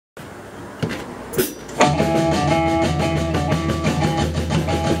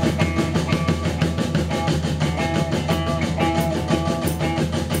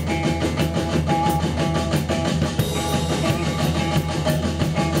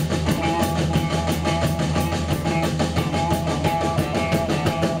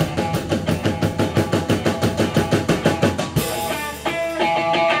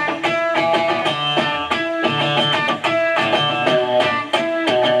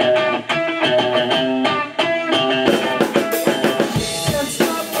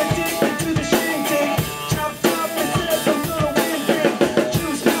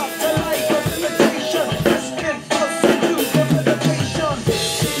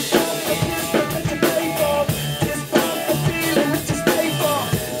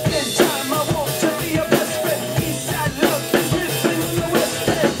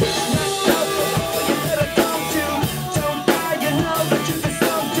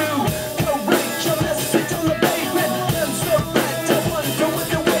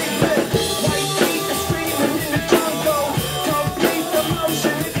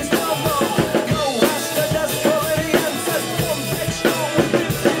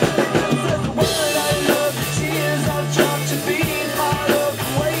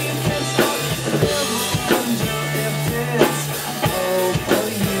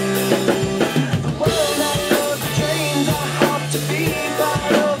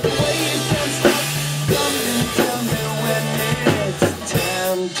high of the waves and stop. Come and tell me when it's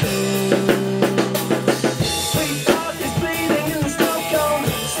time to. Sweetheart is bleeding in the snow cone,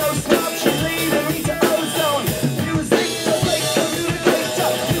 so smart she's leading me to ozone. Music to break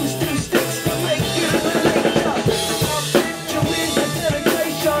communicator, use two sticks to make you relate. I'll picture with the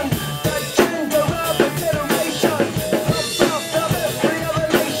dedication, the gender of a generation. Above every other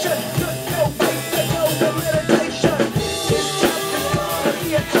nation, look no wait to go to meditation. This chapter's gonna be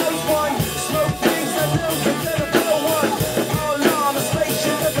a close one. Smoke rings and no consider no one. All on a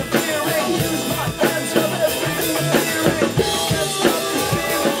spaceship disappearing. Use my hands for everything you're fearing. Can't stop the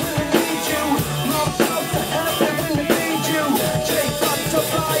spirit when we need you. Mom folks are happy when they feed you. J-Fox are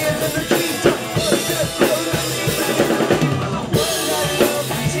flying in the Keaton. What's that road to leave? One night of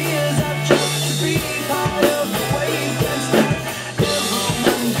the tears I just to be part of the wave and stop.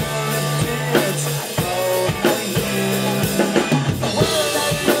 Everyone it's all for you. One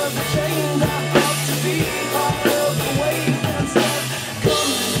night of the chains I have to be part of the wave and stop.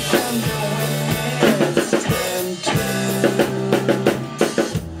 Come and tell me when it's time to.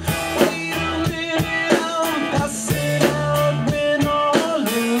 Wait a minute, I'm passing out, win or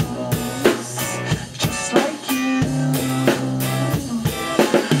lose, just like you.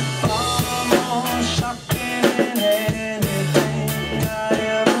 Far more shocking than anything I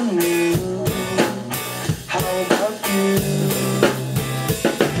ever knew. How about you?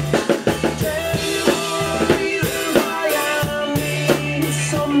 Tell you all the reasons why I need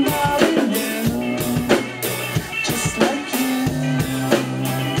somebody new, just like you.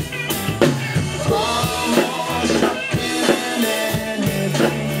 Far more shocking than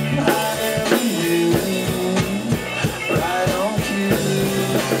anything I ever knew. Right on cue.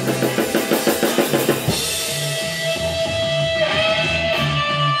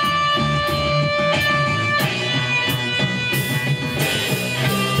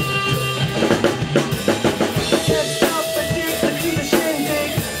 Can't stop addicted to the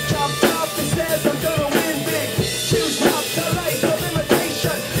shindig. Chopped off and says I'm gonna win big. Choose not to life of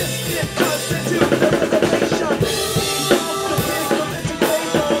imitation. Just get closer to the reservation. Ease off the risk of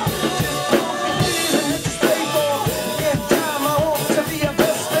education. Just poke the feeling that you stay for. In time I hope to be a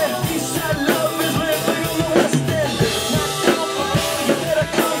best friend. Eastside love is living on the west end. Not comfortable, you better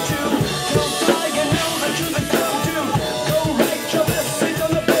come to. Don't die, you know that you're the go-to. Go write your message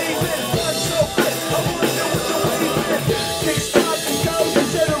on the pavement. Run so quick, I wonder what the wave is. Kickstart and go,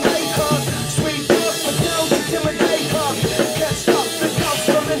 considerate her. Sweet talk, but don't intimidate her. Can't stop the doubts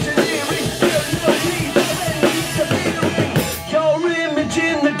from engineering. Feel no need of any interfering. Your image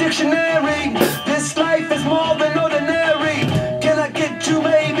in the dictionary.